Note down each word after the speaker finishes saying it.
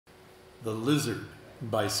The Lizard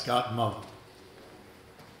by Scott Mullen.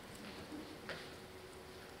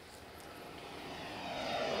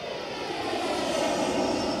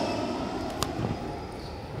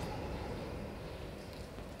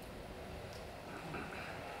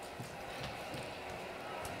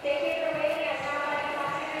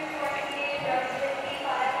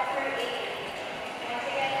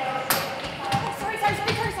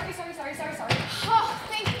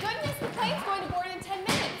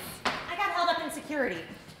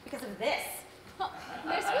 Because of this.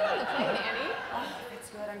 There's food on the plate, Annie. Oh, it's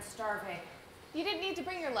good. I'm starving. You didn't need to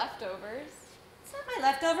bring your leftovers. It's not my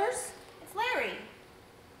leftovers. It's Larry.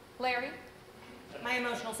 Larry? My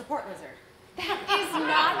emotional support lizard. That is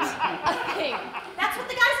not a thing. That's what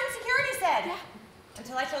the guys in security said. Yeah.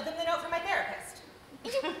 Until I showed them the note from my therapist.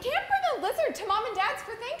 You can't bring a lizard to Mom and Dad's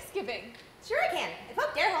for Thanksgiving. Sure I can. It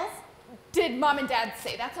poked air holes. Did Mom and Dad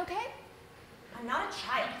say that's okay? I'm not a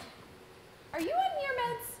child. Are you on your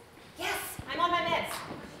meds? Yes, I'm on my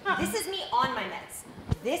meds. This is me on my meds.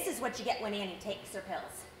 This is what you get when Annie takes her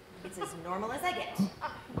pills. It's as normal as I get.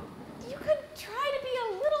 You could try to be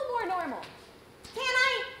a little more normal. Can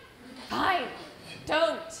I? Fine.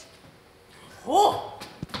 Don't. Oh!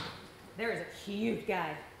 There is a cute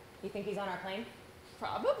guy. You think he's on our plane?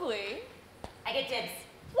 Probably. I get dibs.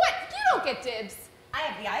 What? You don't get dibs. I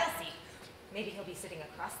have the aisle seat. Maybe he'll be sitting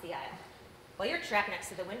across the aisle. While you're trapped next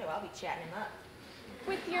to the window, I'll be chatting him up.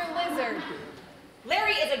 With your lizard.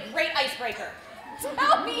 Larry is a great icebreaker.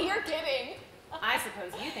 Tell me you're kidding. I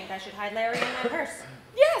suppose you think I should hide Larry in my purse.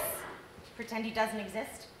 Yes. Pretend he doesn't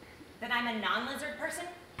exist? That I'm a non-lizard person?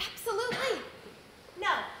 Absolutely. No.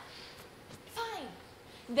 Fine.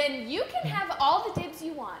 Then you can have all the dibs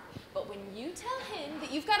you want, but when you tell him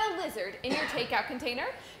that you've got a lizard in your takeout container,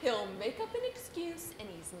 he'll make up an excuse and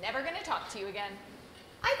he's never going to talk to you again.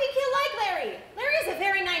 I think he'll like Larry. Larry's a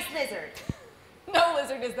very nice lizard. No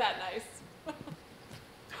lizard is that nice.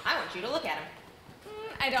 I want you to look at him.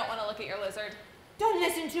 I don't want to look at your lizard. Don't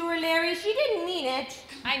listen to her, Larry. She didn't mean it.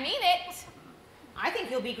 I mean it. I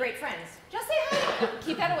think you'll be great friends. Just say hi.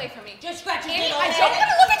 Keep that away from me. Just scratch his Annie, little I head. don't want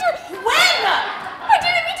to look at your... When? I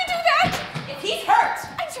didn't mean to do that. If he's hurt.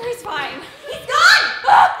 I'm sure he's fine. He's gone.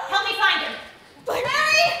 Help me find him.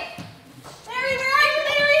 Larry! Larry, where are you,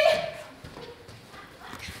 Larry?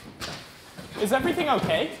 Is everything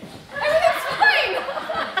okay? Everything's fine.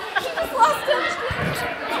 He just lost an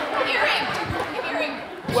earring. An earring.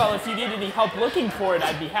 Well, if you need any help looking for it,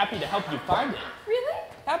 I'd be happy to help you find it. Really?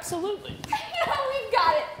 Absolutely. Yeah, we've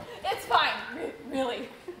got it. It's fine. Really.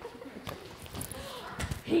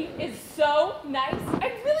 He is so nice.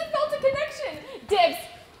 I really felt a connection. Dibs.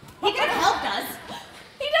 He could have helped us.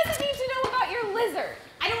 He doesn't need to know about your lizard.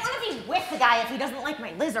 I don't want to be with the guy if he doesn't like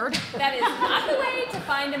my lizard. That is not the way to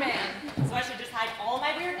find a man. So I should just hide all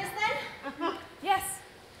my weirdness then? Yes,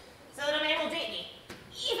 So that a man will date me,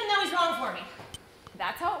 even though he's wrong for me.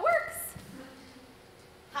 that's how it works.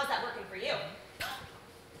 How's that working for you?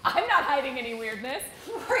 I'm not hiding any weirdness.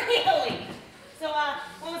 Really? So,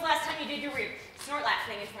 when was the last time you did your weird snort laugh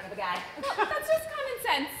thing in front of a guy? Well, that's just common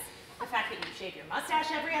sense. The fact that you shave your mustache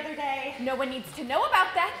every other day. No one needs to know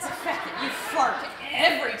about that. The fact that you fart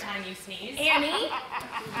every time you sneeze. Annie,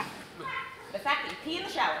 The fact that you pee in the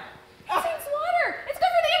shower. it saves water. It's good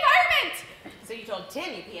for the environment. So you told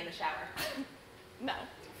Tim you pee in the shower. No,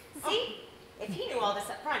 See? If he knew all this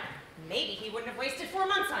up front, maybe he wouldn't have wasted 4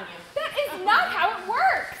 months on you. that is not how it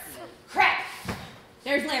works. Crap!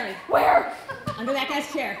 There's Larry. Where? Under that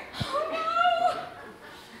guy's chair. Oh no!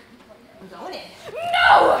 I'm going in.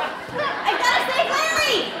 No! I gotta save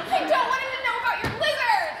Larry! I don't want him to know about your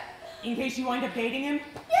lizard. In case you wind up dating him?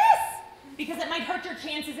 Yes! Because it might hurt your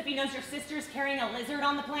chances if he knows your sister's carrying a lizard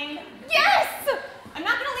on the plane. Yes! I'm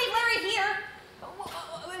not gonna leave Larry here.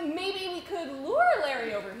 Maybe we could lure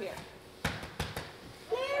Larry over here.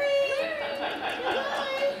 Larry!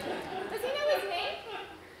 Does he know his name?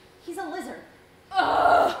 He's a lizard.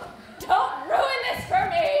 Ugh! Don't ruin this for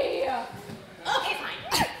me! Okay,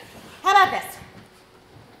 fine. How about this?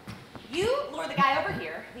 You lure the guy over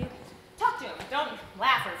here. You talk to him. Don't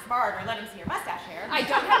laugh or fart or let him see your mustache hair. I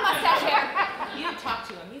don't have mustache hair. You talk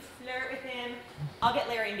to him. You flirt with him. I'll get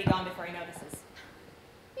Larry and be gone before he notices.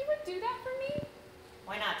 You would do that for me?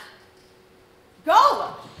 Why not?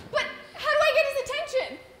 Go! But how do I get his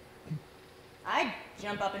attention? I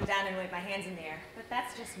jump up and down and wave my hands in the air, but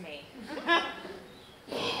that's just me.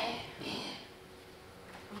 Okay.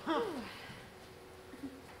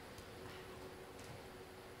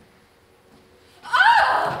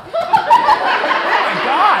 Oh! My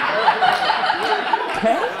God!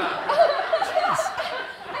 Okay?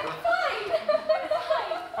 I'm fine. I'm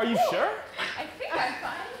fine. Are you sure? I think I'm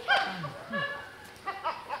fine.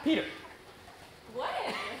 Peter. When?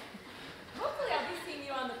 Hopefully I'll be seeing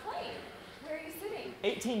you on the plane. Where are you sitting?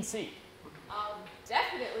 18C. I'll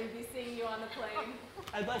definitely be seeing you on the plane.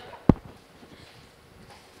 I'd like that.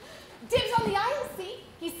 Dibs on the aisle seat.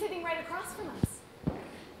 He's sitting right across from us.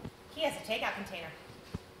 He has a takeout container,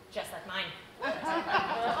 just like mine. On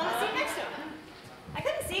the seat next to him. I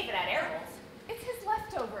couldn't see if it had air holes. It's his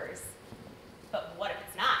leftovers. But what if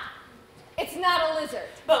it's not? It's not a lizard.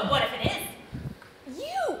 But what if it is?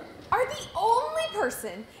 You are the only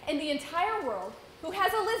person in the entire world who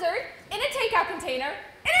has a lizard in a takeout container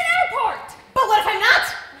in an airport. But what if I'm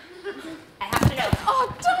not? I have to know.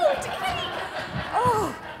 Oh, don't, Annie.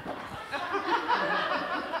 Oh.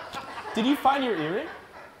 Did you find your earring?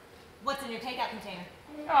 What's in your takeout container?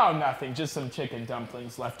 Oh, nothing. Just some chicken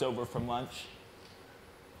dumplings left over from lunch.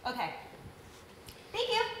 Okay. Thank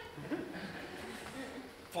you.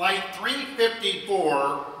 Flight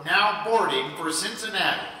 354 now boarding for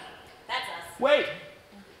Cincinnati. That's us. Wait.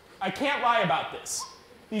 I can't lie about this.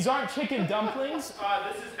 These aren't chicken dumplings.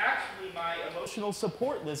 This is actually my emotional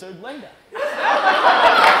support lizard, Linda.